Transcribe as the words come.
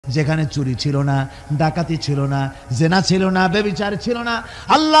যেখানে চুরি ছিল না, ডাকাতি ছিল না, জেনা ছিল না, ব্যভিচার ছিল না।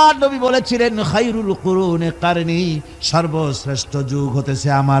 আল্লাহর নবী বলেছিলেন খায়রুল কুরুনে কারনি, সর্বশ্রেষ্ঠ যুগ হতেছে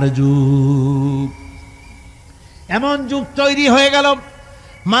আমার যুগ। এমন যুগ তৈরি হয়ে গেল,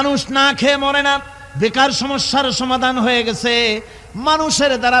 মানুষ না খেয়ে মরে না, বেকার সমস্যার সমাধান হয়ে গেছে,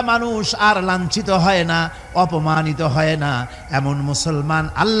 মানুষের দ্বারা মানুষ আর লাঞ্ছিত হয় না, অপমানিত হয় না। এমন মুসলমান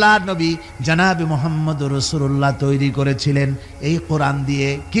আল্লাহর নবী জনাবে মুহাম্মদ রাসূলুল্লাহ তৈরি করেছিলেন এই কোরআন দিয়ে।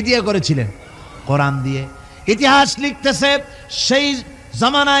 কি দিয়ে করেছিলেন? কোরআন দিয়ে। ইতিহাস লিখতেছে সেই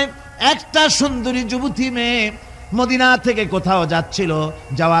জামানায় একটা সুন্দরী যুবতী মেয়ে মদিনা থেকে কোথাও যাচ্ছিল,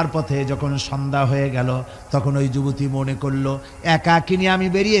 যাওয়ার পথে যখন সন্ধ্যা হয়ে গেল তখন ওই যুবতী মনে করলো একাকিনী আমি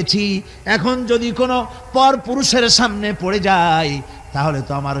বেরিয়েছি, এখন যদি কোনো পর পুরুষের সামনে পড়ে যায় তাহলে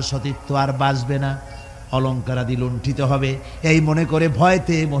তো আমার সতীত্ব আর বাঁচবে না, অলঙ্কারাদি লুণ্ঠিত হবে। এই মনে করে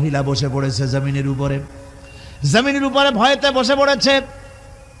ভয়তে মহিলা বসে পড়েছে জমিনের উপরে। জমিনের উপরে ভয়তে বসে পড়েছে।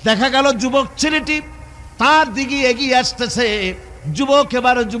 দেখা গেল যুবক ছেলেটি তার দিকে এগিয়ে আসতেছে। যুবক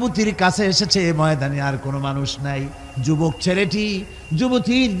এবার যুবতীর কাছে এসেছে, ময়দানে আর কোনো মানুষ নাই। যুবক ছেলেটি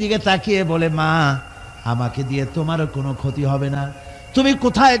যুবতীর দিকে তাকিয়ে বলে, মা, আমাকে দিয়ে তোমার কোনো ক্ষতি হবে না, তুমি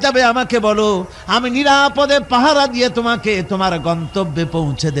কোথায় যাবে আমাকে বলো, আমি নিরাপদে পাহারা দিয়ে তোমাকে তোমার গন্তব্যে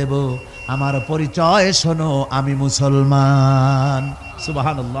পৌঁছে দেব। আমার পরিচয় শোনো, আমি মুসলমান।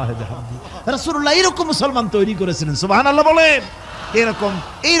 সুবহানাল্লাহ। রাসূলুল্লাহ এরকম মুসলমান তৈরি করেছিলেন। সুবহানাল্লাহ বলেন।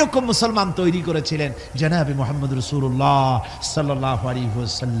 এইরকম মুসলমান তৈরি করেছিলেন জনাবে মুহাম্মদ রাসূলুল্লাহ সাল্লাল্লাহু আলাইহি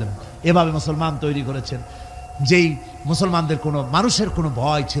ওয়াসাল্লাম। এভাবে মুসলমান তৈরি করেছেন যেই মুসলমানদের কোনো মানুষের কোনো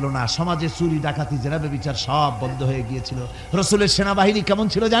ভয় ছিল না। সমাজে চুরি ডাকাতি জেনা ব্যভিচার সব বন্ধ হয়ে গিয়েছিল। রাসূলের সেনাবাহিনী কেমন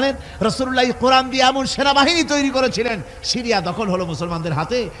ছিল জানেন? রাসূলুল্লাহ কোরআন দিয়ে এমন সেনাবাহিনী তৈরি করেছিলেন, সিরিয়া দখল হলো মুসলমানদের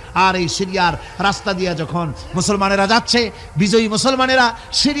হাতে। আর এই সিরিয়ার রাস্তা দিয়ে যখন মুসলমানেরা যাচ্ছে, বিজয়ী মুসলমানেরা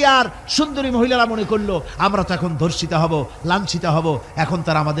সিরিয়ার সুন্দরী মহিলারা মনে করলো আমরা তো এখন ধর্ষিত হব, লাঞ্ছিত হব, এখন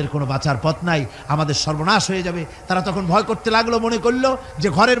তারা আমাদের কোনো বাঁচার পথ নাই, আমাদের সর্বনাশ হয়ে যাবে। তারা তখন ভয় করতে লাগলো, মনে করলো যে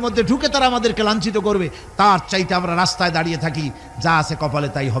ঘরের মধ্যে ঢুকে তারা আমাদেরকে লাঞ্ছিত করবে, তার চাইতে আমরা রাস্তায় দাঁড়িয়ে থাকি, যা আছে কপালে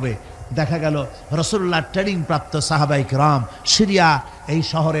তাই হবে। দেখা গেল রাসূলুল্লাহ ট্রেনিং প্রাপ্ত সাহাবায়ে কেরাম সিরিয়া এই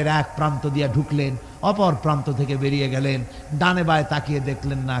শহরের এক প্রান্ত দিয়ে ঢুকলেন, অপর প্রান্ত থেকে বেরিয়ে গেলেন, ডানে বায়ে তাকিয়ে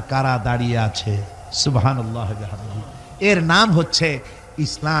দেখলেন না কারা দাঁড়িয়ে আছে। সুবহানাল্লাহ। এর নাম হচ্ছে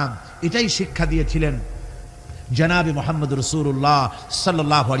ইসলাম। এটাই শিক্ষা দিয়েছিলেন জনাবে মুহাম্মদ রাসূলুল্লাহ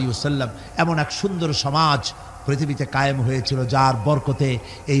সাল্লাল্লাহু আলাইহি ওয়াসাল্লাম। এমন এক সুন্দর সমাজ পৃথিবীতে কায়েম হয়েছিল, যার বরকতে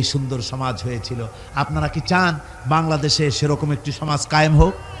এই সুন্দর সমাজ হয়েছিল। আপনারা কি চান বাংলাদেশে সেরকম একটি সমাজ কায়েম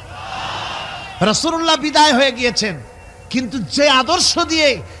হোক? রাসূলুল্লাহ বিদায় হয়ে গিয়েছেন, কিন্তু যে আদর্শ দিয়ে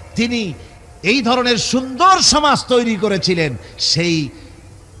তিনি এই ধরনের সুন্দর সমাজ তৈরি করেছিলেন সেই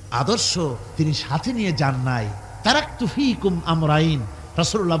আদর্শ তিনি সাথে নিয়ে যান নাই। তারাকতু ফীকুম আমরাইন,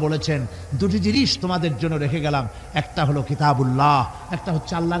 রাসূলুল্লাহ বলেছেন দুটি জিনিস তোমাদের জন্য রেখে গেলাম, একটা হলো কিতাবুল্লাহ, একটা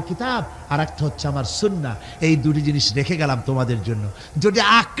হচ্ছে আল্লাহর কিতাব, আর একটা হচ্ছে আমার সুন্নাহ। এই দুটি জিনিস রেখে গেলাম তোমাদের জন্য। যদি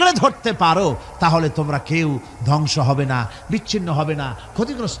আঁকড়ে ধরতে পারো তাহলে তোমরা কেউ ধ্বংস হবে না, বিচ্ছিন্ন হবে না,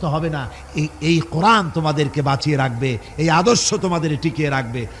 ক্ষতিগ্রস্ত হবে না। এই কোরআন তোমাদেরকে বাঁচিয়ে রাখবে, এই আদর্শ তোমাদের টিকিয়ে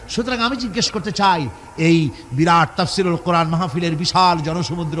রাখবে। সুতরাং আমি জিজ্ঞেস করতে চাই, এই বিরাট তাফসীরুল কোরআন মাহফিলের বিশাল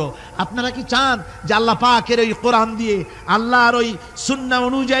জনসমুদ্র, আপনারা কি চান যে আল্লাহ পাকের ওই কোরআন দিয়ে, আল্লাহর ওই সুন্নাহ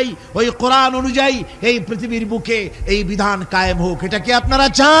অনুযায়ী, ওই কোরআন অনুযায়ী এই পৃথিবীর বুকে এই বিধান কায়েম হোক? এটা কি আপনারা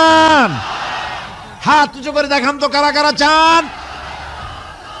চান? হাত উঁচু করে দেখান তো কারা কারা চান।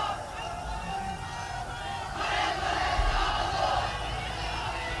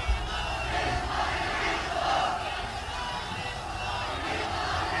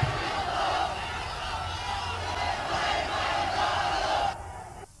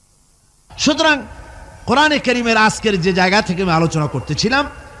 সুতরাং কোরআনে কারীমের আজকের যে জায়গা থেকে আমি আলোচনা করতেছিলাম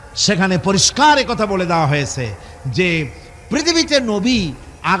সেখানে পরিষ্কার কথা বলে দেওয়া হয়েছে যে পৃথিবীতে নবী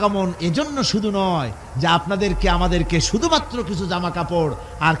আগমন এজন্য শুধু নয় যে আপনাদেরকে আমাদেরকে শুধুমাত্র কিছু জামা কাপড়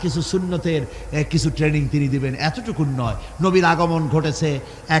আর কিছু সুন্নতের কিছু ট্রেনিং তিনি দিবেন, এতটুকু নয়। নবীর আগমন ঘটেছে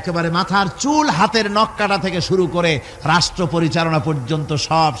একেবারে মাথার চুল, হাতের নখ কাটা থেকে শুরু করে রাষ্ট্র পরিচালনা পর্যন্ত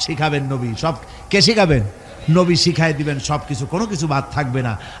সব শিখাবেন নবী। সব কে শিখাবেন? নবী শিখাই দিবেন সব কিছু, কোনো কিছু বাদ থাকবে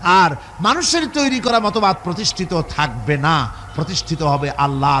না। আর মানুষের তৈরি করা মতবাদ প্রতিষ্ঠিত থাকবে না, প্রতিষ্ঠিত হবে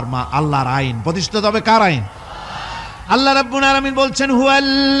আল্লাহর আইন। প্রতিষ্ঠিত হবে কার আইন? আল্লাহ রাব্বুল আলামিন বলছেন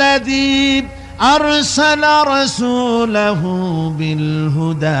হুয়াল্লাযী আরসালা রাসূলাহু বিল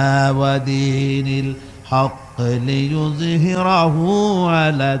হুদা ওয়া দীনিল হক লিইয়ুযহিরাহু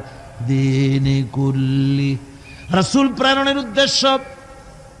আলা দীনি কুল্লি। রাসূল প্রেরণের উদ্দেশ্য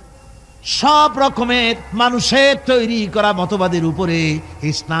সব রকমের মানুষের তৈরি করা মতবাদের উপরে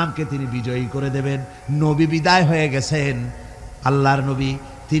ইসলামকে তিনি বিজয়ী করে দেবেন। নবী বিদায় হয়ে গেছেন, আল্লাহর নবী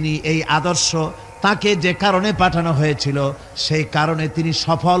তিনি এই আদর্শ তাকে যে কারণে পাঠানো হয়েছিল সেই কারণে তিনি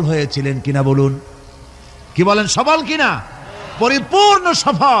সফল হয়েছিলেন কিনা বলুন? কি বলেন, সফল কিনা? পরিপূর্ণ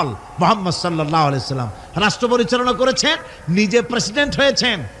সফল। মুহাম্মদ সাল্লাল্লাহু আলাইহি সাল্লাম রাষ্ট্র পরিচালনা করেছেন, নিজে প্রেসিডেন্ট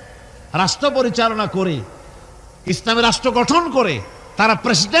হয়েছেন, রাষ্ট্র পরিচালনা করে, ইসলামী রাষ্ট্র গঠন করে, তারা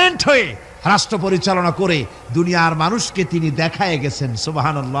প্রেসিডেন্ট হয়ে রাষ্ট্র পরিচালনা করে দুনিয়ার মানুষকে তিনি দেখায় গেছেন।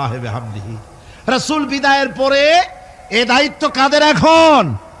 সুবহানাল্লাহি ওয়া বিহামদিহি। রাসূল বিদায়ের পরে এই দায়িত্ব কাদের এখন?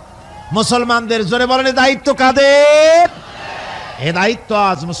 মুসলমানদের। জোরে বলেন, এই দায়িত্ব কাদের? এই দায়িত্ব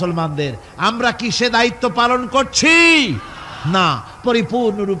আজ মুসলমানদের। আমরা কি সে দায়িত্ব পালন করছি? না,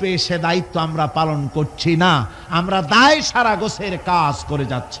 পরিপূর্ণরূপে সে দায়িত্ব আমরা পালন করছি না। আমরা দায় সারা গোছের কাজ করে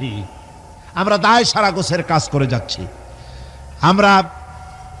যাচ্ছি। আমরা দায় সারা গোছের কাজ করে যাচ্ছি। আমরা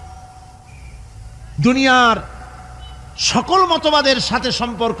দুনিয়ার সকল মতবাদের সাথে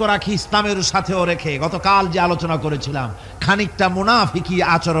সম্পর্ক রাখি, ইসলামের সাথেও রেখে গতকাল যে আলোচনা করেছিলাম, খানিকটা মুনাফিকি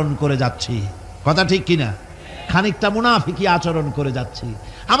আচরণ করে যাচ্ছি। কথা ঠিক কিনা? খানিকটা মুনাফিকি আচরণ করে যাচ্ছি।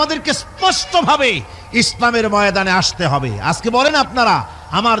 আমাদেরকে স্পষ্টভাবে ইসলামের ময়দানে আসতে হবে। আজকে বলেন আপনারা,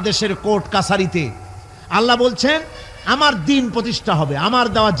 আমার দেশের কোর্ট কাছারিতে আল্লাহ বলছেন আমার দ্বীন প্রতিষ্ঠা হবে, আমার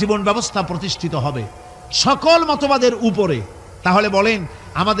দেওয়া জীবন ব্যবস্থা প্রতিষ্ঠিত হবে সকল মতবাদের উপরে। তাহলে বলেন,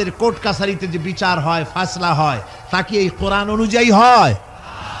 আমাদের কোর্ট কাছারিতে যে বিচার হয়, ফায়সালা হয়, তা কি এই কোরআন অনুযায়ী হয়?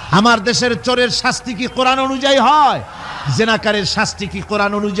 আমার দেশের চোরের শাস্তি কি কোরআন অনুযায়ী হয়? জেনাকারের শাস্তি কি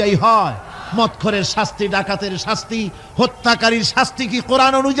কোরআন অনুযায়ী হয়? মদখোরের শাস্তি, ডাকাতের শাস্তি, হত্যাকারীর শাস্তি কি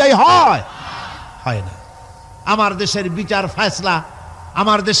কোরআন অনুযায়ী হয়? হয় না। আমার দেশের বিচার ফায়সালা,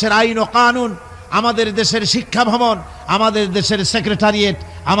 আমার দেশের আইন ও কানুন, আমাদের দেশের শিক্ষা ভবন, আমাদের দেশের সেক্রেটারিয়েট,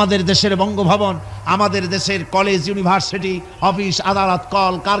 আমাদের দেশের বঙ্গভবন, আমাদের দেশের কলেজ, ইউনিভার্সিটি, অফিস, আদালত,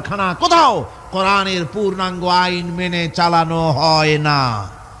 কল কারখানা, কোথাও কোরআনের পূর্ণাঙ্গ আইন মেনে চালানো হয় না।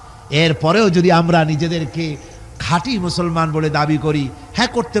 এরপরেও যদি আমরা নিজেদেরকে খাঁটি মুসলমান বলে দাবি করি,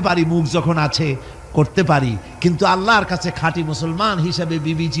 হ্যাঁ করতে পারি, মুখ যখন আছে করতে পারি, কিন্তু আল্লাহর কাছে খাঁটি মুসলমান হিসেবে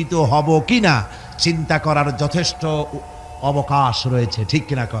বিবেচিত হব কিনা চিন্তা করার যথেষ্ট অবকাশ রয়েছে। ঠিক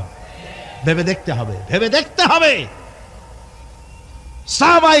কিনা কর? ভেবে দেখতে হবে, ভেবে দেখতে হবে।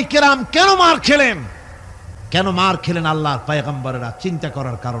 সাহাবায়ে কেরাম কেন মার খেলেন? কেন মার খেলেন আল্লাহর পয়গম্বরেরা? চিন্তা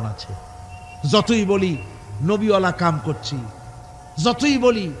করার কারণ আছে। যতই বলি নবীওয়ালা কাম করছি, যতই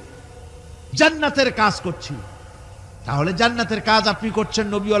বলি জান্নাতের কাজ করছি, তাহলে জান্নাতের কাজ আপনি করছেন,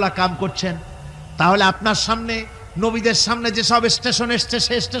 নবীওয়ালা কাম করছেন, তাহলে আপনার সামনে, নবীদের সামনে যেসব স্টেশন এসছে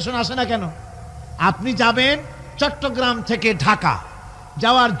সে স্টেশন আসে না কেন? আপনি যাবেন চট্টগ্রাম থেকে ঢাকা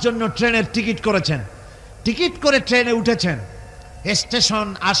যাওয়ার জন্য ট্রেনের টিকিট করেছেন, টিকিট করে ট্রেনে উঠেছেন, স্টেশন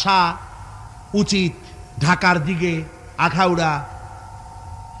আসা উচিত ঢাকার দিকে, আখাউড়া,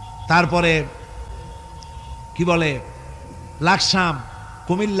 তারপরে কি বলে লাকসাম,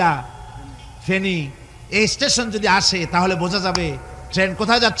 কুমিল্লা, ফেনী, এই স্টেশন যদি আসে তাহলে বোঝা যাবে ট্রেন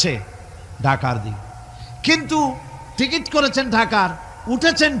কোথায় যাচ্ছে, ঢাকার দিকে। কিন্তু টিকিট করেছেন ঢাকার,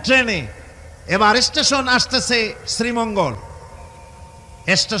 উঠেছেন ট্রেনে, এবার স্টেশন আসতেছে শ্রীমঙ্গল,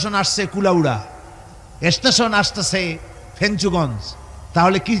 স্টেশন আসছে কুলাউড়া, স্টেশন আসতেছে ফেঞ্চুগঞ্জ,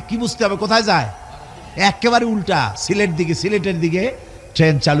 তাহলে কি বুঝতে হবে কোথায় যায়? একেবারে উল্টা, সিলেটের দিকে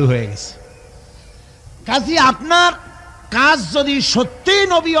ট্রেন চালু হয়ে গেছে। কাজী আপনার কাজ যদি সত্যি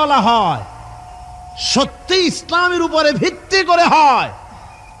নবীওয়ালা হয়, সত্যি ইসলামের উপরে ভিত্তি করে হয়,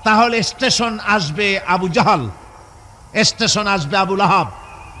 তাহলে স্টেশন আসবে আবু জাহাল, স্টেশন আসবে আবু লাহাব,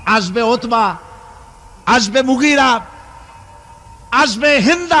 আসবে ওতবা, আসবে মুগীরা, আসবে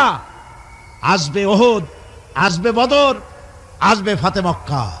হিন্দা, আসবে ওহদ, আসবে বদর, আসবে ফাতে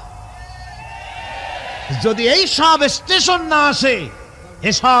মক্কা। যদি এই সব স্টেশন না আসে,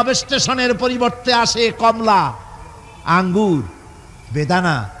 এসব স্টেশনের পরিবর্তে আসে কমলা, আঙ্গুর,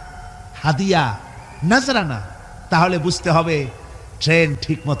 বেদানা, হাদিয়া, নাজরানা, তাহলে বুঝতে হবে ট্রেন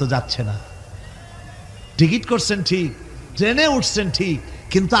ঠিক মতো যাচ্ছে না। টিকিট করছেন ঠিক, ট্রেনে উঠছেন ঠিক,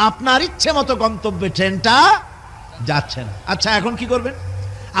 কিন্তু আপনার ইচ্ছে মতো গন্তব্যে ট্রেনটা যাচ্ছে না। আচ্ছা, এখন কি করবেন?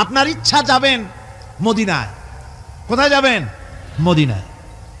 আপনার ইচ্ছা যাবেন মদিনায়। কোথায় যাবেন? মদিনায়।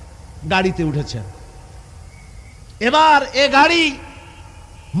 গাড়িতে উঠেছেন, এবার এ গাড়ি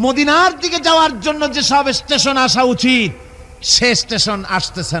মদিনার দিকে যাওয়ার জন্য যে সব স্টেশন আসা উচিত সে স্টেশন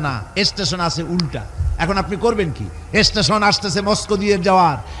আসতেছে না, স্টেশন আসে উল্টা। এখন আপনি করবেন কি? স্টেশন আসতেছে মস্কো দিয়ে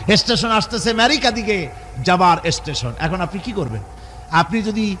যাওয়ার, স্টেশন আসতেছে আমেরিকা দিকে যাবার স্টেশন। এখন আপনি কি করবেন? আপনি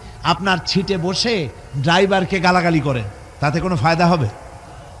যদি আপনার সিটে বসে ড্রাইভারকে গালাগালি করেন, তাতে কোনো ফায়দা হবে?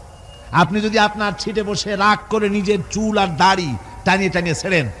 আপনি যদি আপনার সিটে বসে রাগ করে নিজের চুল আর দাড়ি টানিয়ে টানিয়ে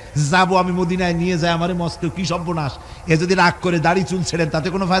ছেড়েন, যাবো আমি মদিনায়, নিয়ে যায় আমারে মস্কো, কি সর্বনাশ, এ যদি রাগ করে দাড়ি চুল ছেড়েন, তাতে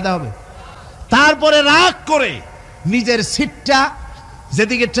কোনো ফায়দা হবে? তারপরে রাগ করে নিজের সিটটা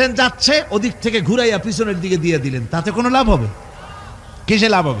যেদিকে ট্রেন যাচ্ছে ওদিক থেকে ঘুরাইয়া পিছনের দিকে দিয়ে দিলেন, তাতে কোনো লাভ হবে? কিসে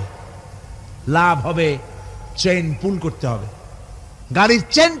লাভ হবে? লাভ হবে চেইন পুল করতে হবে, গাড়ির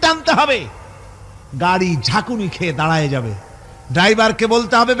চেন টানতে হবে, গাড়ি ঝাঁকুনি খেয়ে দাঁড়ায় যাবে। ড্রাইভারকে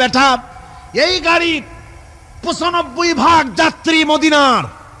বলতে হবে, বেটা এই গাড়ির ৯৫% যাত্রী মদিনার,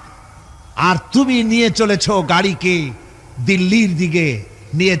 আর তুমি নিয়ে চলেছ গাড়িকে দিল্লির দিকে,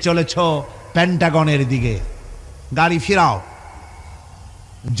 নিয়ে চলেছ পেন্টাগনের দিকে, গাড়ি ফিরাও।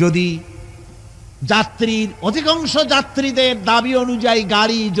 যদি যাত্রীর অধিকাংশ যাত্রীদের দাবি অনুযায়ী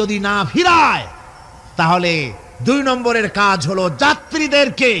গাড়ি যদি না ফিরায়, তাহলে ২ নম্বরের কাজ হলো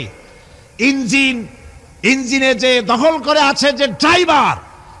যাত্রীদেরকে ইঞ্জিনে যে দখল করে আছে যে ড্রাইভার,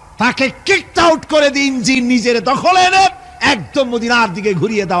 তাকে কিকড আউট করে দিয়ে ইঞ্জিন নিজের দখলে এনে একদম মদিনার দিকে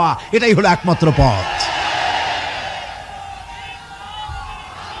ঘুরিয়ে দেওয়া, এটাই হলো একমাত্র পথ।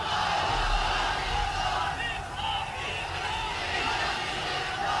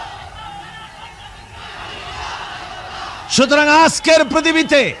 সুতরাং আজকের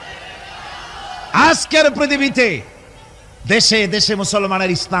পৃথিবীতে দেশে দেশে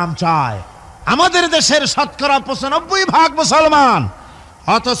মুসলমানের ইসলাম চায়। আমাদের দেশের শতকরা ৯৫% মুসলমান,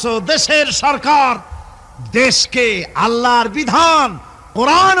 অথচ দেশের সরকার দেশকে আল্লাহর বিধান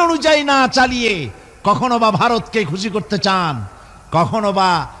কোরআন অনুযায়ী না চালিয়ে কখনো বা ভারতকে খুশি করতে চান, কখনো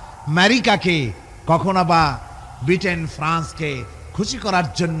বা আমেরিকাকে, কখনো বা ব্রিটেন ফ্রান্সকে খুশি করার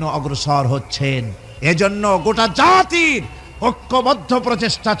জন্য অগ্রসর হচ্ছেন। এজন্য গোটা জাতির ঐক্যবদ্ধ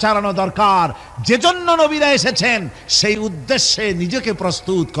প্রচেষ্টা চালানো দরকার। যে জন্য নবীরা এসেছেন সেই উদ্দেশ্যে নিজেকে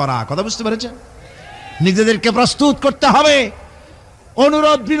প্রস্তুত করা। কথা বুঝতে পেরেছেন? নিজেদেরকে প্রস্তুত করতে হবে।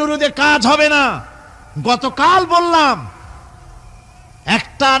 অনুরোধ বিনুরোধে কাজ হবে না। গতকাল বললাম,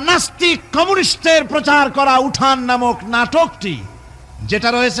 একটা নাস্তিক কমিউনিস্টের প্রচার করা উঠান নামক নাটকটি, যেটা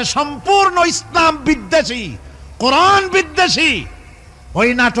রয়েছে সম্পূর্ণ ইসলাম বিদ্বেষী, কোরআন বিদ্বেষী, ওই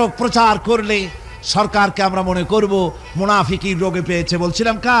নাটক প্রচার করলে সরকারকে আমরা মনে করব মুনাফিকি রোগে পেয়েছে।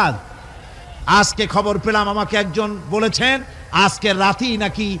 বলছিলাম কাজ, আজকে খবর পেলাম, আমাকে একজন বলেছেন আজকে রাতেই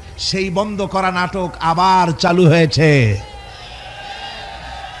নাকি সেই বন্ধ করা নাটক আবার চালু হয়েছে।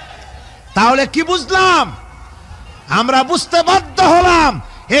 তাহলে কি বুঝলাম? আমরা বুঝতে বাধ্য হলাম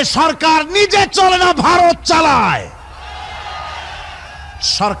এ সরকার নিজে চলে না, ভারত চালায়।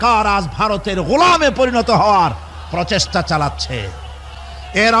 সরকার আজ ভারতের গোলামে পরিণত হওয়ার প্রচেষ্টা চালাচ্ছে।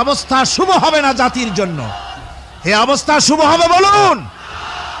 এর অবস্থা শুভ হবে না জাতির জন্য। এ অবস্থা শুভ হবে বলুন?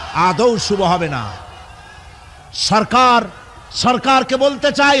 আদৌ শুভ হবে না। সরকারকে বলতে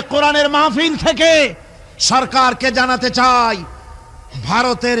চাই, কোরআনের মাহফিল থেকে সরকারকে জানাতে চাই,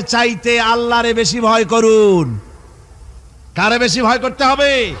 ভারতের চাইতে আল্লাহরে বেশি ভয় করুন। কারে বেশি ভয় করতে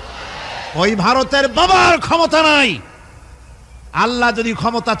হবে? ওই ভারতের বাবার ক্ষমতা নাই। আল্লাহ যদি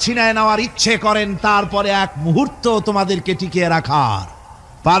ক্ষমতা ছিনায় নেওয়ার ইচ্ছে করেন, তারপরে এক মুহূর্ত তোমাদেরকে টিকিয়ে রাখার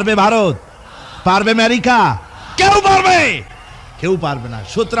পারবে ভারত? পারবে আমেরিকা? কেউ পারবে? কেউ পারবে না।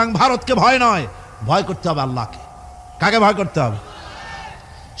 সুতরাং ভারতকে ভয় নয়, ভয় করতে হবে আল্লাহকে। কাকে ভয় করতে হবে?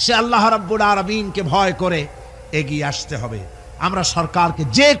 সে আল্লাহ রাব্বুল আলামিনকে ভয় করে এগিয়ে আসতে হবে। আমরা সরকারকে,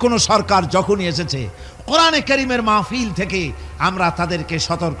 যে কোনো সরকার যখনই এসেছে, কোরআনে কারীমের মাহফিল থেকে আমরা তাদেরকে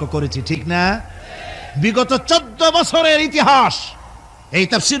সতর্ক করেছি, ঠিক না? বিগত 14 বছরের ইতিহাস, এই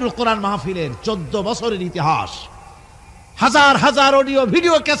তাফসীরুল কোরআন মাহফিলের 14 বছরের ইতিহাস, হাজার হাজার অডিও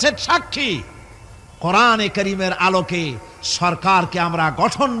ভিডিও ক্যাসেট সাক্ষী। কোরআনে কারীমের আলোকে সরকারকে আমরা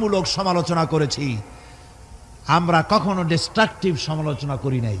গঠনমূলক সমালোচনা করেছি। আমরা কখনো ডিস্ট্রাকটিভ সমালোচনা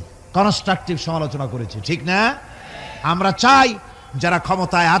করি নাই, কনস্ট্রাকটিভ সমালোচনা করেছি, ঠিক না? আমরা চাই যারা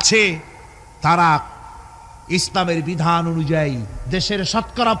ক্ষমতায় আছে তারা ইসলামের বিধান অনুযায়ী, দেশের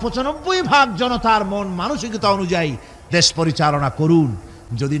শতকরা ৯৫% জনতার মন মানসিকতা অনুযায়ী দেশ পরিচালনা করুন।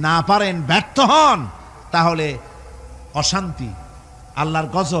 যদি না পারেন, ব্যর্থ হন, তাহলে অশান্তি, আল্লাহর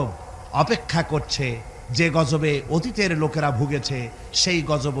গজব অপেক্ষা করছে। যে গজবে অতীতের লোকেরা ভুগেছে, সেই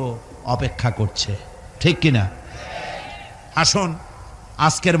গজবও অপেক্ষা করছে, ঠিক কিনা? আসুন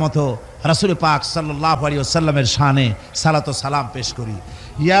আজকের মতো রাসূল পাক সাল্লাল্লাহু আলাইহি ওয়াসাল্লামের শানে সালাত ও সালাম পেশ করি।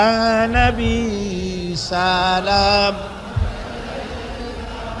 ইয়া নবী সালাম,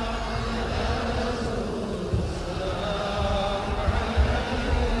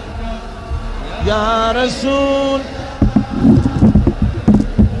 ইয়া রাসূল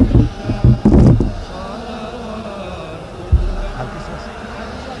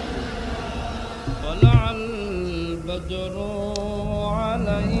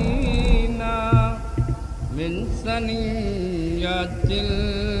من ثنيات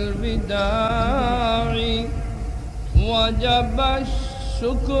الوداع وجب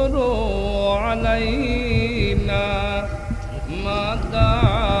الشكر علينا ما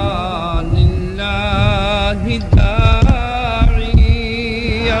دعا لله داعي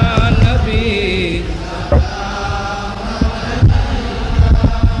يا نبي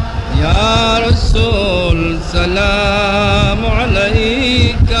يا السلام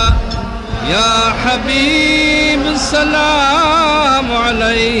عليك يا حبيب السلام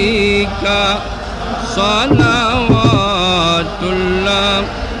عليك صلوات الله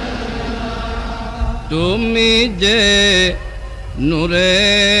তুমি যে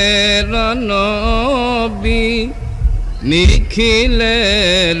নূরের নবী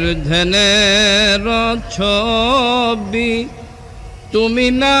নিখিলের ধ্যানের ছবি তুমি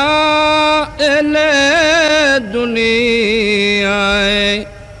না এলে দুনিয়ায়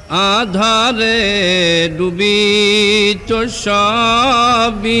আধারে ডুবি তো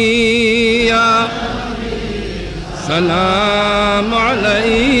সবিয়া সালাম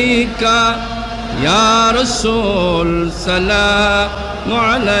আলাইকা ইয়া রাসূল সালাম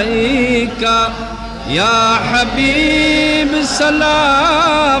আলাইকা ইয়া হাবিব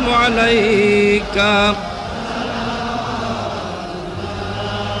সালাম আলাইকা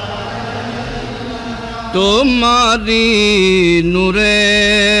তোমারি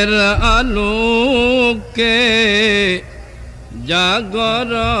নূরের আলোকে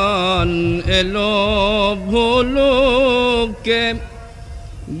জাগরণ এলো ভুলুকে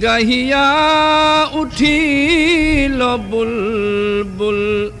গাহিয়া উঠিল বুলবুল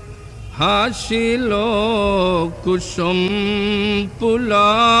হাসিল কুসুম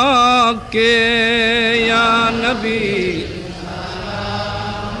পুলকে ইয়া নবী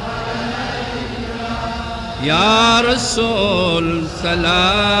ইয়া রাসূল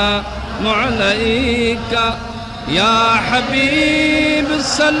সালাম আলাইকা ইয়া হাবিব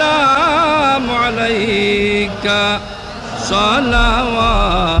সালাম আলাইকা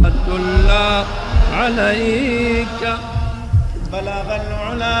সালাওয়াতুল্লাহ আলাইকা বালাগাল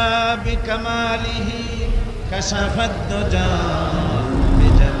উলা বিকামালিহি কাশাফাদ দুজা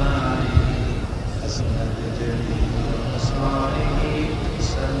বিজামালিহি আসমাদ জালিল আসমারিহি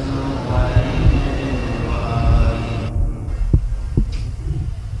সাল্লু আলাইহি ওয়া আলিহি।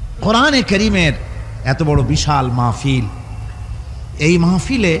 কোরআনে কারীমের এত বড় বিশাল মাহফিল, এই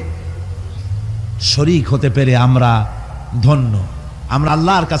মাহফিলে শরীক হতে পেরে আমরা ধন্য। আমরা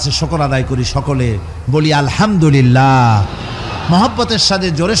আল্লাহর কাছে শুকর আদায় করি, সকলে বলি আলহামদুলিল্লাহ। মহব্বতের সাথে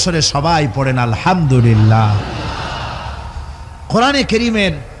জোরে সোরে সবাই পড়েন আলহামদুলিল্লাহ। কোরআনে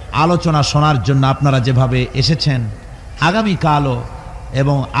কারীমের আলোচনা শোনার জন্য আপনারা যেভাবে এসেছেন, আগামীকালও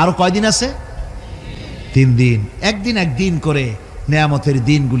এবং আরো কয়দিন আছে? 3 দিন, একদিন একদিন করে নেয়ামতের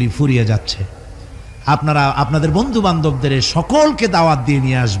দিনগুলি ফুরিয়ে যাচ্ছে। আপনারা আপনাদের বন্ধু বান্ধবদের সকলকে দাওয়াত দিয়ে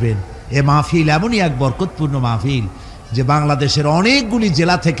নিয়ে আসবেন। এ মাহফিল এমনই এক বরকতপূর্ণ মাহফিল যে বাংলাদেশের অনেকগুলি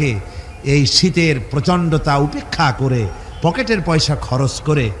জেলা থেকে এই শীতের প্রচণ্ডতা উপেক্ষা করে পকেটের পয়সা খরচ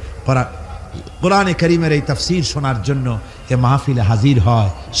করে কোরআনে কারীমের এই তাফসীর শোনার জন্য এ মাহফিলে হাজির হয়।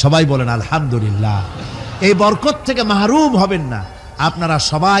 সবাই বলেন আলহামদুলিল্লাহ। এই বরকত থেকে মাহরুম হবেন না। আপনারা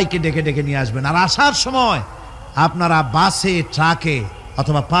সবাইকে ডেকে ডেকে নিয়ে আসবেন। আর আসার সময় আপনারা বাসে, ট্রাকে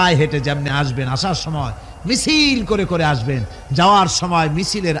অথবা পায়ে হেঁটে যেমনি আসবেন, আসার সময় মিছিল করে করে আসবেন, যাওয়ার সময়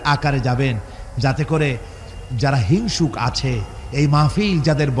মিছিলের আকারে যাবেন, যাতে করে যারা হিংসুক আছে, এই মাহফিল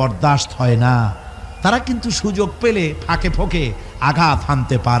যাদের বরদাস্ত হয় না, তারা কিন্তু সুযোগ পেলে ফাঁকে ফোঁকে আঘাত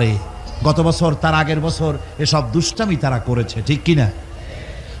হানতে পারে। গত বছর, তার আগের বছর এসব দুষ্টামি তারা করেছে, ঠিক কিনা?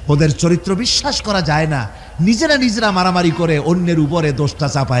 ওদের চরিত্র বিশ্বাস করা যায় না। নিজেরা নিজেরা মারামারি করে অন্যের উপরে দোষটা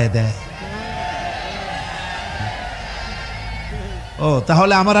চাপায় দেয়। ও,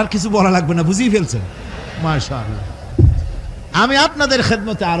 তাহলে আমার আর কিছু বলা লাগবে না, বুঝিয়ে ফেলছেন? মাশাআল্লাহ। আমি আপনাদের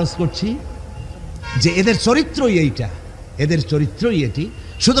খেদমতে আরজ করছি যে এদের চরিত্রই এইটা, এদের চরিত্রই এটি।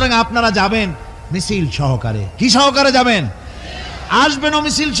 সুতরাং আপনারা যাবেন মিছিল সহকারে। কি সহকারে যাবেন? আসবেন ও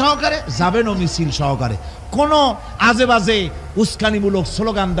মিছিল সহকারে, যাবেন ও মিছিল সহকারে। কোনো আজে বাজে উস্কানিমূলক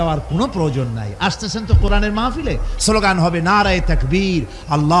স্লোগান দেওয়ার কোনো প্রয়োজন নাই। আসতেছেন তো কোরআনের মাহফিলে, স্লোগান হবে নারায়ে তাকবীর,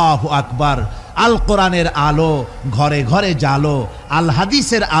 আল্লাহু আকবার, আল কোরআনের আলো ঘরে ঘরে জালো, আল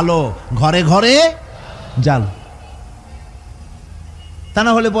হাদিসের আলো ঘরে ঘরে জালো। তা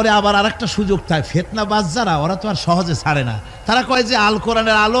না হলে পরে আবার আরেকটা সুযোগ তাই, ফিতনাবাজ যারা, ওরা তো আর সহজে ছাড়ে না। তারা কয় যে আল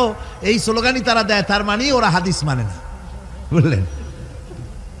কোরআনের আলো, এই স্লোগানই তারা দেয়, তার মানে ওরা হাদিস মানে না, বুঝলেন?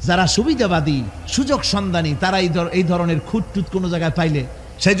 যারা সুবিধাবাদী, সুযোগ সন্ধানী, তারা এই ধরনের খুঁতটুত কোনো জায়গায় পাইলে,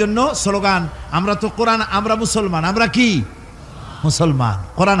 সেই জন্য স্লোগান, আমরা তো কোরআন, আমরা মুসলমান, আমরা কি মুসলমান,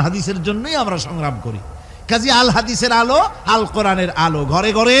 কোরআন হাদিসের জন্যই আমরা সংগ্রাম করি। কাজী আল হাদিসের আলো, আল কোরআনের আলো ঘরে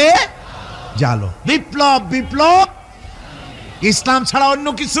ঘরে জালো। বিপ্লব, বিপ্লব, ইসলাম ছাড়া অন্য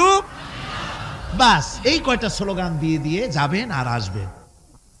কিছু, বাস এই কয়টা স্লোগান দিয়ে দিয়ে যাবেন আর আসবেন।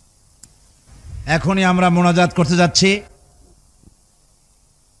 এখনই আমরা মোনাজাত করতে যাচ্ছি।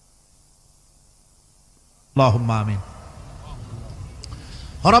 اللهم آمين.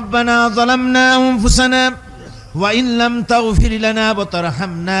 ربنا ظلمنا أنفسنا ওয়া ইন লাম তাগফির লানা ওয়া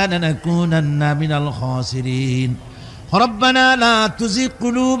তারহামনা লানাকুনান্না মিনাল খাসিরিন রব্বানা লা তুযিগ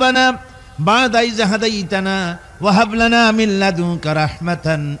কুলুবানা বা'দা ইয হাদাইতানা ওয়া হাব লানা মিন লাদুনকা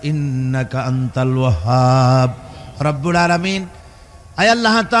রাহমাতান ইন্নাকা আনতাল ওয়াহ্হাব। রব্বুল আলামিন, আয়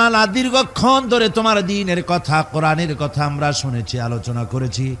আল্লাহ তাআলা, দীর্ঘক্ষণ ধরে তোমার দ্বীনের কথা, কোরআনের কথা আমরা শুনেছি, আলোচনা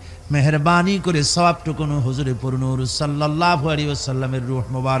করেছি। মেহেরবানি করে সওয়াবটুকুন হুজুরে পুরনূর সাল্লাল্লাহু আলাইহি ওয়াসাল্লামের রূহ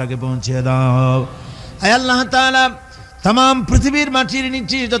মুবারকে পৌঁছে দাও। আয় আল্লাহ তাআলা, तमाम পৃথিবীর মাটির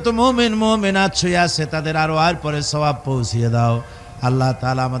নিচে যত মুমিন মুমিনাত শুয়ে আছে তাদের আর পরে সওয়াব পৌঁছিয়ে দাও। আল্লাহ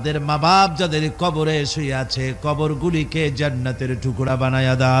তাআলা, আমাদের মা বাপ যাদের কবরে শুয়ে আছে কবরগুলিকে জান্নাতের টুকরা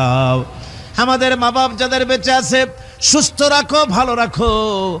বানায়া দাও। আমাদের মা বাপ যাদের বেঁচে আছে সুস্থ রাখো, ভালো রাখো।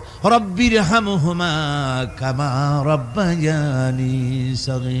 রব্বির হামহুমা কামা রব্বায়ানি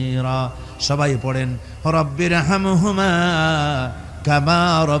সগীরা। সবাই পড়েন রব্বির হামহুমা কামা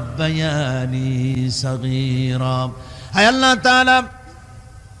রব্বায়ানি সগীরা। আয় আল্লাহ তাআলা,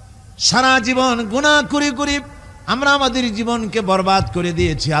 সারা জীবন গুনাহ করে আমরা আমাদের জীবনকে বরবাদ করে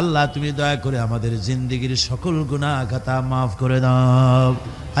দিয়েছি। আল্লাহ, তুমি দয়া করে আমাদের জিন্দেগীর সকল গুনাহ খাতা মাফ করে দাও।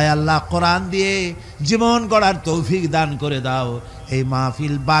 আয় আল্লাহ, কোরআন দিয়ে জীবন গড়ার তৌফিক দান করে দাও। এই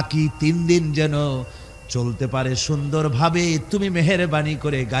মাহফিল বাকি 3 দিন যেন চলতে পারে সুন্দরভাবে, তুমি মেহেরবানি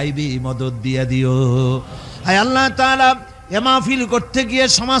করে গাইবি মদদ দিয়ে দিও। আয় আল্লাহ তাআলা, এ মাহফিল করতে গিয়ে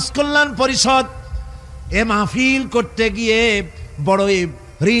সমাজ কল্যাণ পরিষদ এ মাহফিল করতে গিয়ে বড়ই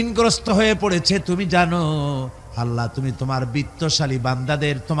ঋণগ্রস্ত হয়ে পড়েছে, তুমি জানো। আল্লাহ, তুমি তোমার বিত্তশালী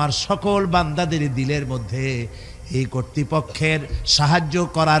বান্দাদের, তোমার সকল বান্দাদের দিলের মধ্যে এই কর্তৃপক্ষের সাহায্য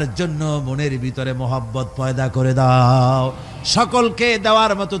করার জন্য মনের ভিতরে মহব্বত পয়দা করে দাও। সকলকে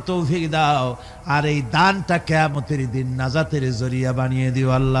দেওয়ার মতো তৌফিক দাও। আর এই দানটা কিয়ামতের দিন নাজাতের জরিয়া বানিয়ে দিও।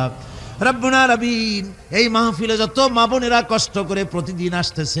 আল্লাহ রব্বুল আলামিন, এই মাহফিলে যত মা বোনেরা কষ্ট করে প্রতিদিন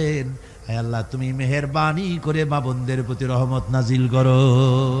আসতেছেন, আয় আল্লাহ, তুমি মেহেরবানি করে মা বোনদের প্রতি রহমত নাজিল করো।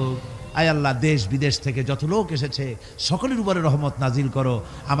 আয় আল্লাহ, দেশ বিদেশ থেকে যত লোক এসেছে সকলের উপরে রহমত নাজিল করো।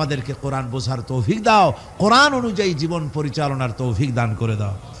 আমাদেরকে কোরআন বোঝার তৌফিক দাও, কোরআন অনুযায়ী জীবন পরিচালনার তৌফিক দান করে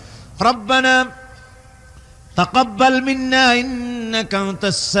দাও। রব্বানা তাকাব্বাল মিন্না ইন্নাকা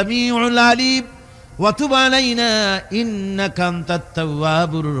আনতাস সামিউল আলিম ওয়া তুব আলাইনা ইন্নাকা আনতাত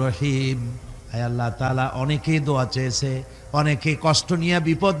তাওয়াবুর রহিম। আয় আল্লাহ তাআলা, অনেকেই দোয়া চেয়েছে, অনেকে কষ্ট নিয়ে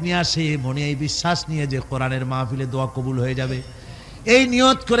বিপদ নিয়ে আসে, মনে এই বিশ্বাস নিয়ে যে কোরআনের মাহফিলে দোয়া কবুল হয়ে যাবে, এই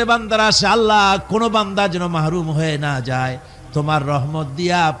নিয়ত করে বান্দারা আসে। আল্লাহ, কোনো বান্দা যেন মাহরুম হয়ে না যায়। তোমার রহমত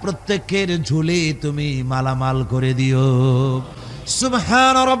দিয়া প্রত্যেকের ঝুলি তুমি মালামাল করে দিও।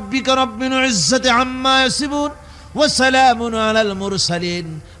 সুবহান রাব্বিকা রাব্বিল ইজ্জাতি আম্মা ইয়াসিফুন ওয়া সালামুন আলাল মুরসালিন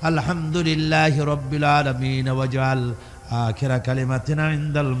আলহামদুলিল্লাহি রাব্বিল আলামিন। ওয়াজআল আখিরা কালিমাতিনা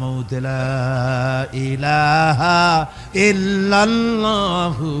ইনদাল মাউত লা ইলাহা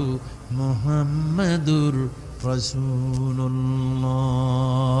ইল্লাল্লাহু মুহাম্মাদুর রাসূলুল্লাহ।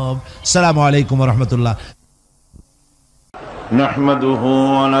 আসসালামু আলাইকুম ওয়া রাহমাতুল্লাহ। نحمده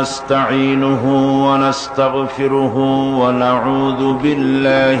ونستعينه ونستغفره ونعوذ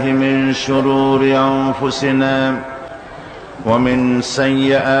بالله من شرور أنفسنا ومن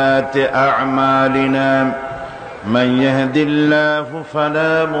سيئات أعمالنا من يهد الله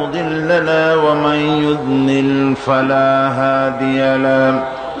فلا مضل له ومن يضلل فلا هادي له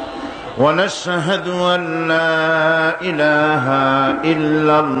ونشهد أن لا إله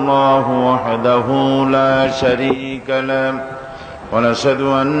إلا الله وحده لا شريك له ونشهد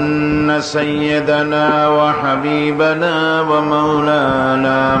أن سيدنا وحبيبنا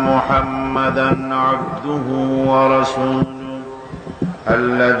ومولانا محمدا عبده ورسوله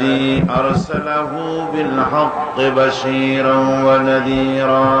الذي أرسله بالحق بشيرا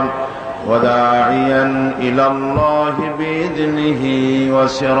ونذيرا وداعيا إلى الله بإذنه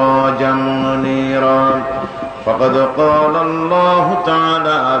وسراجا منيرا. فقد قال الله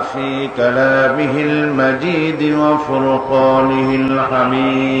تعالى في كلامه المجيد وفرقانه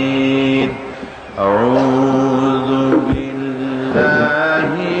الحميد: أعوذ بالله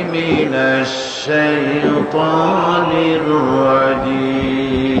من الشيطان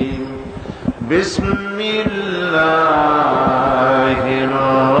الرجيم. بسم الله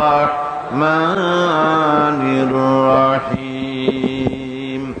الرحمن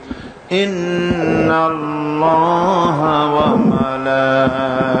الرحيم. إن الله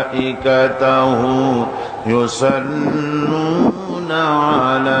وملائكته يصلون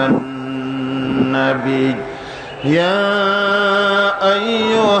على النبي يا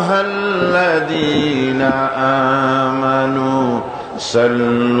أيها الذين آمنوا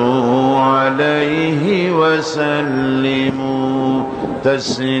صلوا عليه وسلموا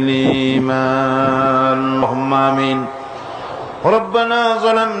تسليما. اللهم آمين. ربنا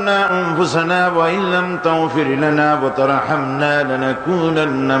ظلمنا أنفسنا وإن لم تغفر لنا وترحمنا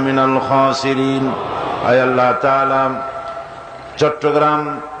لنكونن من الخاسرين আয় আল্লাহ তাআলা চট্টগ্রাম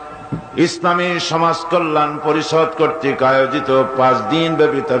ইসলামী সমাজ কল্যাণ পরিষদ কর্তৃক আয়োজিত 5 দিন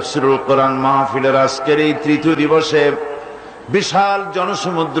ব্যাপী তাফসীরুল কোরআন মাহফিলের আজকের এই তৃতীয় দিবসে বিশাল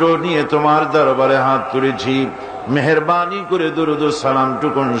জনসমুদ্র নিয়ে তোমার দরবারে হাত তুলেছি। মেহেরবানি করে দুরুদ ও সালাম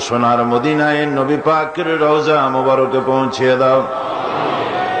টুকুন সোনার মদিনায় নবী পাকের রওজা মোবারকে পৌঁছে দাও।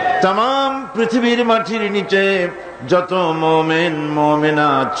 तमाम পৃথিবীর মাটির নিচে যত মুমিন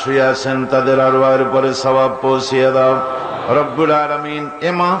মুমিনাত শুয়ে আছেন তাদের আরওয়ার উপরে সওয়াব পৌঁছিয়ে দাও রব্বুল আলামিন। এ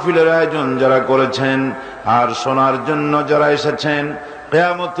মাহফিলের আয়োজন যারা করেছেন আর শোনার জন্য যারা এসেছেন,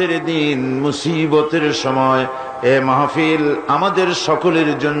 কিয়ামতের দিন মুসিবতের সময় এ মাহফিল আমাদের সকলের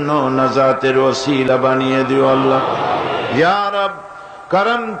জন্য নাজাতের ওসিলা বানিয়ে দিও আল্লাহ। ইয়া রব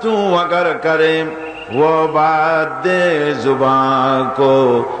करम तू अगर करे वो बात दे जुबान को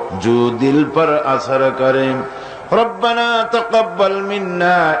जो दिल पर असर करे। रब्बना तक़ब्बल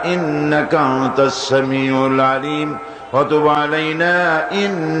मिन्ना इन्नका अंतस समीउल अलीम व तुब अलैना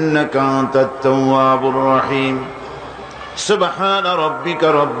इन्नका अंतत तव्वाबुर रहीम। سبحان ربك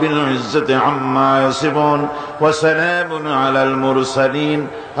رب العزة عما يصفون وسلام على المرسلين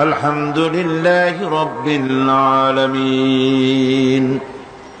الحمد لله رب العالمين।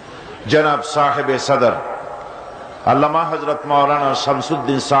 जनाब साहिब सदर अल्लामा हजरत मौलाना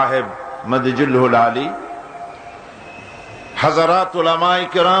शमसुद्दीन साहेब मदजुल्हुल आली, हजरात उलमाए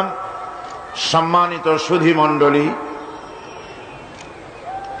किराम, सम्मानित सुधी मंडली,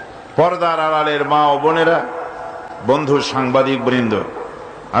 पर्दार आড়ালের মা ও বোনেরা, বন্ধু সাংবাদিক বৃন্দ,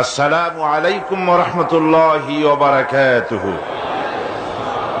 আসসালামু আলাইকুম ওয়া রাহমাতুল্লাহি ওয়া বারাকাতুহু।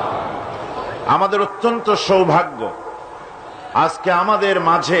 আমাদের অত্যন্ত সৌভাগ্য আজকে আমাদের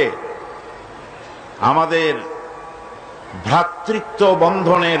মাঝে আমাদের ভ্রাতৃত্ব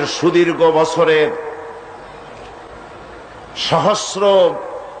বন্ধনের সুদীর্ঘ বছরের সহস্র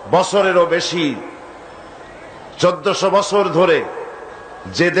বছরেরও বেশি 1400 বছর ধরে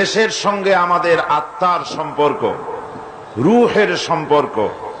যে দেশের সঙ্গে আমাদের আত্মার সম্পর্ক, রূহের সম্পর্ক,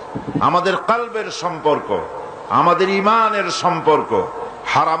 আমাদের কলবের সম্পর্ক, আমাদের ঈমানের সম্পর্ক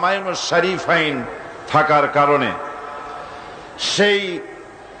হারামাইন ও শরীফাইন থাকার কারণে সেই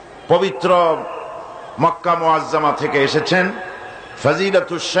পবিত্র মক্কা মুআজ্জামা থেকে এসেছেন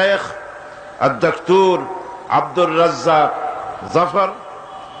ফজিলাতুশ শেখ আদ-ডক্টর আব্দুর রাজ্জাক জাফর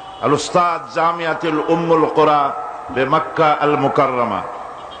আল উস্তাদ জামিয়াতুল উম্মুল কুরা মক্কা আল মুকাররমা।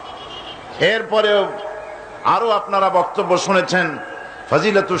 এরপরেও আরো আপনারা বক্তব্য শুনেছেন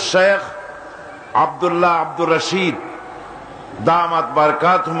ফজিলাতুশ শেখ আব্দুল্লাহ আব্দুর রশিদ দামাত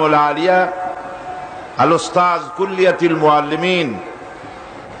বারকাতুহুল আলিয়া আল উস্তাজ কুল্লিয়াতুল মুআল্লিমিন,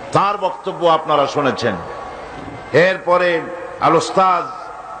 তার বক্তব্য আপনারা শুনেছেন। এরপরে আল উস্তাজ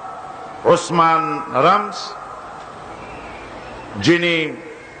ওসমান রামস, যিনি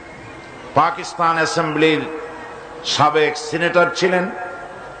পাকিস্তান অ্যাসেম্বলির সাবেক সিনেটর ছিলেন,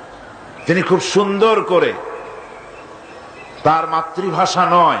 তিনি খুব সুন্দর করে তার মাতৃভাষা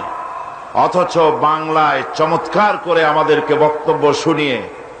নয় অথচ বাংলায় চমৎকার করে আমাদেরকে বক্তব্য শুনিয়ে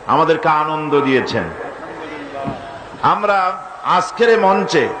আমাদেরকে আনন্দ দিয়েছেন। আমরা আজকের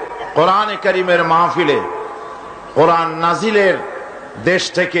মঞ্চে কোরআনে কারীমের মাহফিলে কোরআন নাজিলের দেশ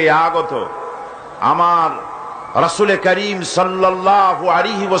থেকে আগত আমার রাসূল করিম সাল্লাল্লাহু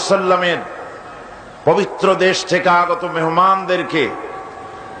আলাইহি ওয়াসাল্লামের পবিত্র দেশ থেকে আগত মেহমানদেরকে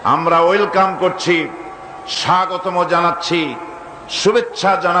আমরা ওয়েলকাম করছি, স্বাগতম জানাচ্ছি,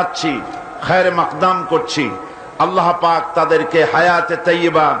 শুভেচ্ছা জানাচ্ছি, খায়ের মাকদাম করছি। আল্লাহ পাক তাদেরকে হায়াতে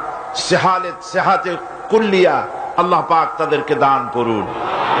তাইয়্যিবা, সেহাতে কুল্লিয়া আল্লাহ পাক তাদেরকে দান করুন।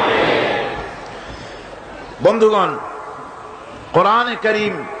 বন্ধুগণ, কোরআনে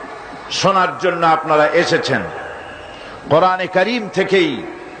কারীম শোনার জন্য আপনারা এসেছেন। কোরআনে কারীম থেকেই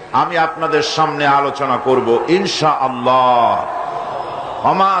আমি আপনাদের সামনে আলোচনা করব ইনশাআল্লাহ।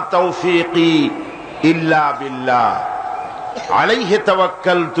 ওমা তৌফিকি ইল্লা বিল্লাহ আলাইহি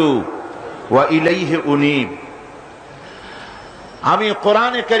তাওয়াক্কালতু ওয়া ইলাইহি উনীব। আমি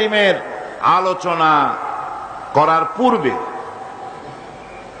কোরআনে কারীমের আলোচনা করার পূর্বে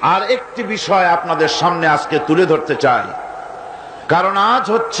আর একটি বিষয় আপনাদের সামনে আজকে তুলে ধরতে চাই, কারণ আজ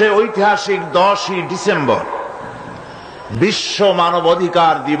হচ্ছে ঐতিহাসিক 10ই ডিসেম্বর, বিশ্ব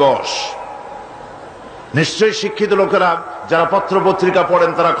মানবাধিকার দিবস। নিশ্চয়ই শিক্ষিত লোকেরা যারা পত্র পত্রিকা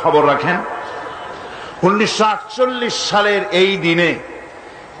পড়েন তারা খবর রাখেন। 1948 সালের এই দিনে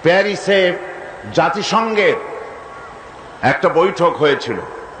প্যারিসে জাতিসংঘের একটা বৈঠক হয়েছিল।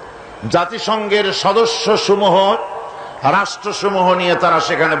 জাতিসংঘের সদস্য সমূহ, রাষ্ট্রসমূহ নিয়ে তারা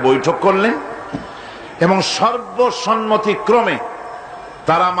সেখানে বৈঠক করলেন এবং সর্বসম্মতিক্রমে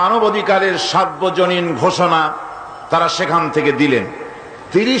তারা মানবাধিকারের সার্বজনীন ঘোষণা তারা সেখান থেকে দিলেন।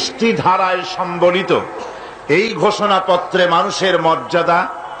 30টি ধারায় সম্বলিত এই ঘোষণাপত্রে মানুষের মর্যাদা,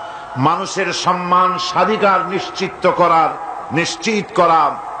 মানুষের সম্মান, স্বাধিকার নিশ্চিত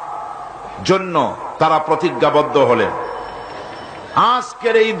করার জন্য তারা প্রতিজ্ঞাবদ্ধ হলেন।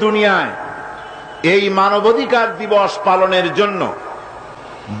 আজকের এই দুনিয়ায় এই মানবাধিকার দিবস পালনের জন্য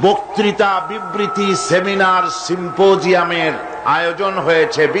বক্তৃতা, বিবৃতি, সেমিনার, সিম্পোজিয়ামের আয়োজন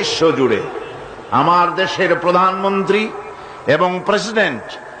হয়েছে বিশ্বজুড়ে। আমার দেশের প্রধানমন্ত্রী এবং প্রেসিডেন্ট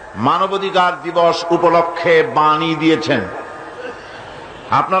মানবাধিকার দিবস উপলক্ষে বাণী দিয়েছেন।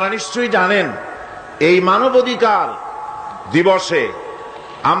 আপনারা নিশ্চয়ই জানেন, এই মানবাধিকার দিবসে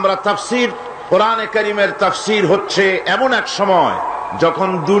আমরা তাফসীর, কোরআনে কারীমের তাফসীর হচ্ছে এমন এক সময় যখন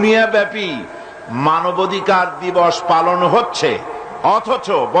দুনিয়াব্যাপী মানবাধিকার দিবস পালন হচ্ছে, অথচ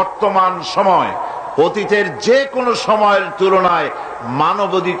বর্তমান সময় অতীতের যে কোনো সময়ের তুলনায়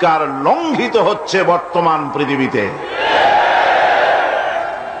মানবাধিকার লঙ্ঘিত হচ্ছে বর্তমান পৃথিবীতে।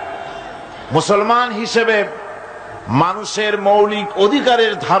 মুসলমান হিসেবে মানুষের মৌলিক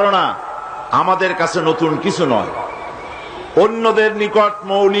অধিকারের ধারণা আমাদের কাছে নতুন কিছু নয়। অন্যদের নিকট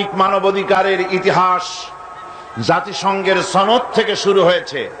মৌলিক মানবাধিকারের ইতিহাস জাতিসংঘের সনদ থেকে শুরু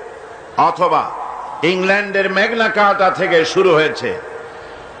হয়েছে অথবা ইংল্যান্ডের ম্যাগনা কার্টা থেকে শুরু হয়েছে,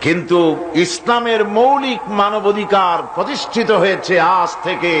 কিন্তু ইসলামের মৌলিক মানবাধিকার প্রতিষ্ঠিত হয়েছে আজ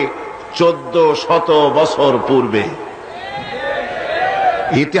থেকে 1400 বছর পূর্বে।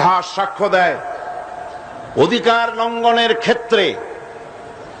 ইতিহাস সাক্ষ্য দেয়, অধিকার লঙ্ঘনের ক্ষেত্রে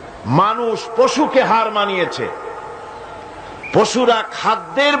মানুষ পশুকে হার মানিয়েছে। পশুরা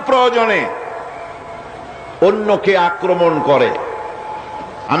খাদ্যের প্রয়োজনে অন্যকে আক্রমণ করে।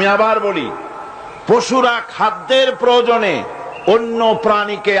 আমি আবার বলি, পশুরা খাদ্যের প্রয়োজনে অন্য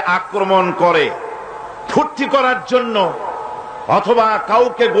প্রাণীকে আক্রমণ করে। ফুর্তি করার জন্য অথবা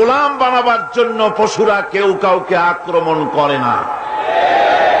কাউকে গোলাম বানাবার জন্য পশুরা কেউ কাউকে আক্রমণ করে না।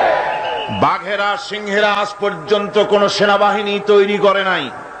 বাঘেরা, সিংহেরা আজ পর্যন্ত কোন সেনাবাহিনী তৈরি করে নাই।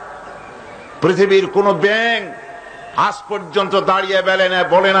 পৃথিবীর কোন ব্যাঙ আজ পর্যন্ত দাঁড়িয়ে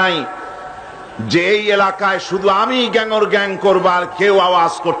বলে নাই যে এই এলাকায় শুধু আমি গ্যাংর গ্যাং করব, আর কেউ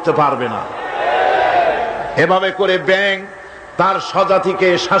আওয়াজ করতে পারবে না। এভাবে করে ব্যাঙ তার স্বজাতিকে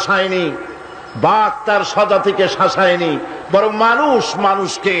শাসায়নি, বাঘ তার স্বজাতিকে শাসায়নি, বরং মানুষ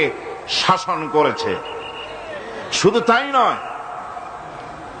মানুষকে শাসন করেছে। শুধু তাই নয়,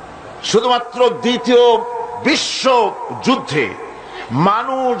 শুধুমাত্র দ্বিতীয় বিশ্ব যুদ্ধে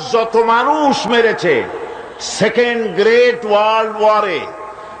মানুষ যত মানুষ মেরেছে, সেকেন্ড গ্রেট ওয়ার্ল্ড ওয়ারে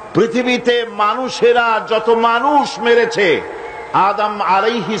পৃথিবীতে মানুষেরা যত মানুষ মেরেছে, আদম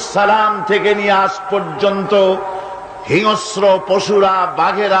আলাইহিস সালাম থেকে নিয়ে আজ পর্যন্ত হিংস্র পশুরা,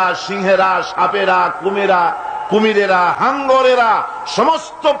 বাঘেরা, সিংহেরা, সাপেরা, কুমিরেরা, হাঙ্গরেরা,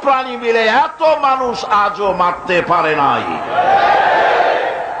 সমস্ত প্রাণী মিলে এত মানুষ আজও মারতে পারে নাই।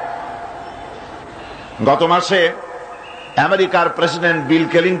 গত মাসে আমেরিকার প্রেসিডেন্ট বিল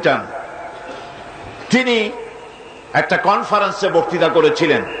ক্লিনটন তিনি একটা কনফারেন্সে বক্তৃতা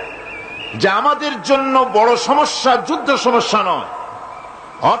করেছিলেন যে আমাদের জন্য বড় সমস্যা যুদ্ধ সমস্যা নয়,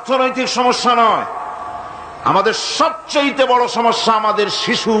 অর্থনৈতিক সমস্যা নয়, আমাদের সবচেয়ে বড় সমস্যা আমাদের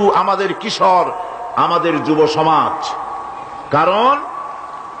শিশু, আমাদের কিশোর, আমাদের যুব সমাজ। কারণ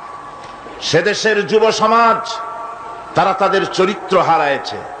সে দেশের যুব সমাজ তারা তাদের চরিত্র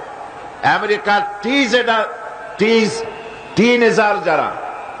হারায়েছে। আমেরিকার টিনেজার যারা,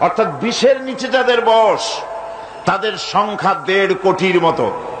 অর্থাৎ 20-এর নিচে যাদের বয়স, তাদের সংখ্যা 1.5 কোটির মতো।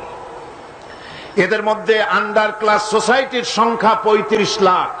 এদের মধ্যে আন্ডার ক্লাস সোসাইটির সংখ্যা 35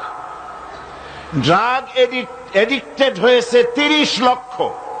 লাখ। ড্রাগ এডিক্টেড হয়েছে 30 লক্ষ,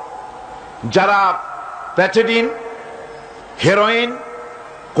 যারা প্যাটেডিন, হেরোইন,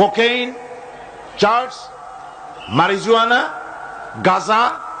 কোকেইন, চার্চ, মারিজুয়ানা, গাঁজা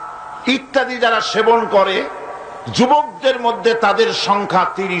ইত্যাদি যারা সেবন করে, যুবকদের মধ্যে তাদের সংখ্যা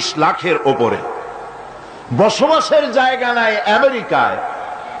 30 লাখের ওপরে। বসবাসের জায়গা নাই আমেরিকায়,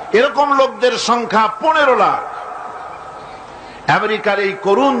 এরকম লোকদের সংখ্যা 15 লাখ। আমেরিকার এই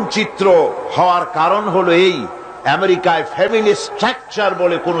করুণ চিত্র হওয়ার কারণ হলো এই, আমেরিকায় ফ্যামিলি স্ট্রাকচার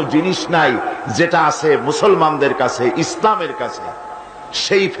বলে কোনো জিনিস নাই, যেটা আছে মুসলমানদের কাছে, ইসলামের কাছে।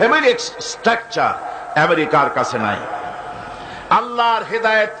 সেই ফ্যামিলি স্ট্রাকচার আমেরিকার কাছে নাই। আল্লাহর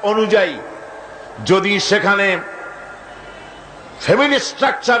হেদায়েত অনুযায়ী যদি সেখানে ফ্যামিলি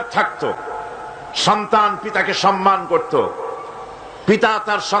স্ট্রাকচার থাকতো, সন্তান পিতাকে সম্মান করত, পিতা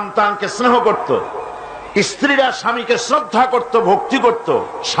তার সন্তানকে স্নেহ করত, স্ত্রীরা স্বামীকে শ্রদ্ধা করত, ভক্তি করত,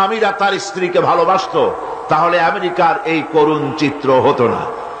 স্বামীরা তার স্ত্রীকে ভালোবাসত, তাহলে আমেরিকার এই করুণ চিত্র হতো না।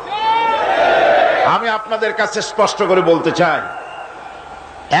 আমি আপনাদের কাছে স্পষ্ট করে বলতে চাই,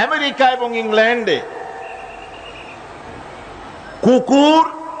 আমেরিকা এবং ইংল্যান্ডে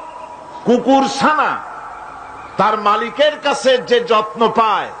কুকুর ছানা তার মালিকের কাছে যে যত্ন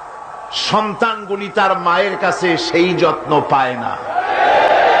পায়, সন্তানগুলি তার মায়ের কাছে সেই যত্ন পায় না।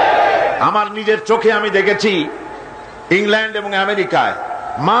 আমার নিজের চোখে আমি দেখেছি ইংল্যান্ড এবং আমেরিকায়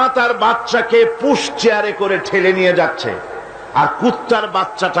মা তার বাচ্চাকে পুশ চেয়ারে করে ঠেলে নিয়ে যাচ্ছে, আর কুত্তার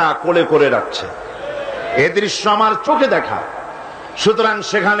বাচ্চাটা কোলে করে রাখছে। এ দৃশ্য আমার চোখে দেখা। সুতরাং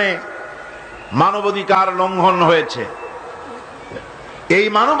সেখানে মানবাধিকার লঙ্ঘন হয়েছে। এই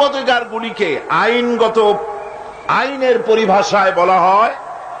মানবাধিকার গুলিকে আইনের পরিভাষায় বলা হয়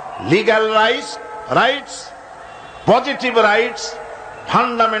legal rights, positive rights,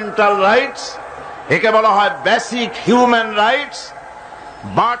 fundamental rights. একে বলা হয় basic human rights,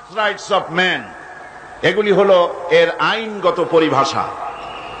 birth rights of man. এগুলি হলো এর আইনগত পরিভাষা।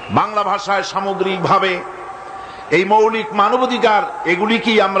 বাংলা ভাষায় সামগ্রিকভাবে এই মৌলিক মানবাধিকার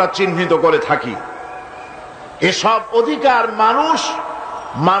এগুলিকেই আমরা চিহ্নিত করে থাকি। এসব অধিকার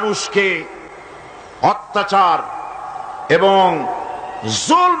মানুষকে অত্যাচার এবং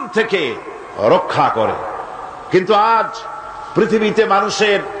জুলম থেকে রক্ষা করে। কিন্তু আজ পৃথিবীতে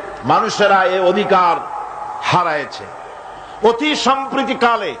মানুষেরা এই অধিকার হারায়েছে। অতি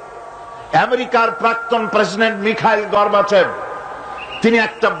সম্প্রতিকালে আমেরিকার প্রাক্তন প্রেসিডেন্ট মিখাইল গর্বাচেভ তিনি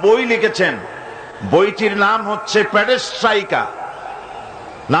একটা বই লিখেছেন। বইটির নাম হচ্ছে পেডেস্ট্রাইকা।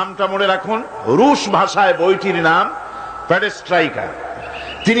 নামটা মনে রাখুন, রুশ ভাষায় বইটির নাম পেডেস্ট্রাইকা।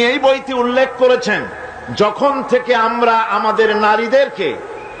 তিনি এই বইতে উল্লেখ করেছেন, যখন থেকে আমরা আমাদের নারীদেরকে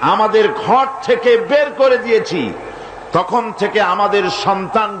আমাদের ঘর থেকে বের করে দিয়েছি, তখন থেকে আমাদের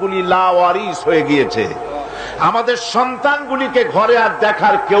সন্তানগুলি লাওয়ারিস হয়ে গিয়েছে। আমাদের সন্তানগুলিকে ঘরে আর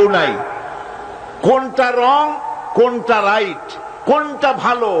দেখার কেউ নাই। কোনটা রং, কোনটা রাইট, কোনটা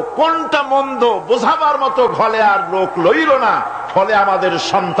ভালো, কোনটা মন্দ বোঝাবার মতো ঘরে আর লোক লইল না। ফলে আমাদের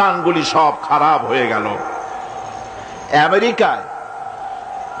সন্তানগুলি সব খারাপ হয়ে গেল। আমেরিকায়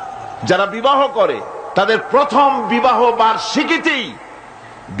যারা বিবাহ করে তাদের প্রথম বিবাহ বার্ষিকীতেই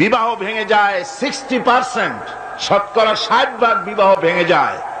বিবাহ ভেঙে যায় 60%, শতকরা 60% বিবাহ ভেঙে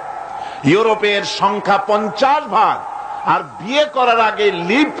যায়। ইউরোপের সংখ্যা 50%। আর বিয়ে করার আগে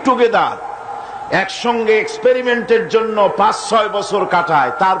লিভ টুগেদার, একসঙ্গে এক্সপেরিমেন্টের জন্য 5-6 বছর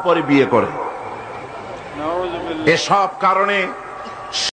কাটায়, তারপরে বিয়ে করে। এসব কারণে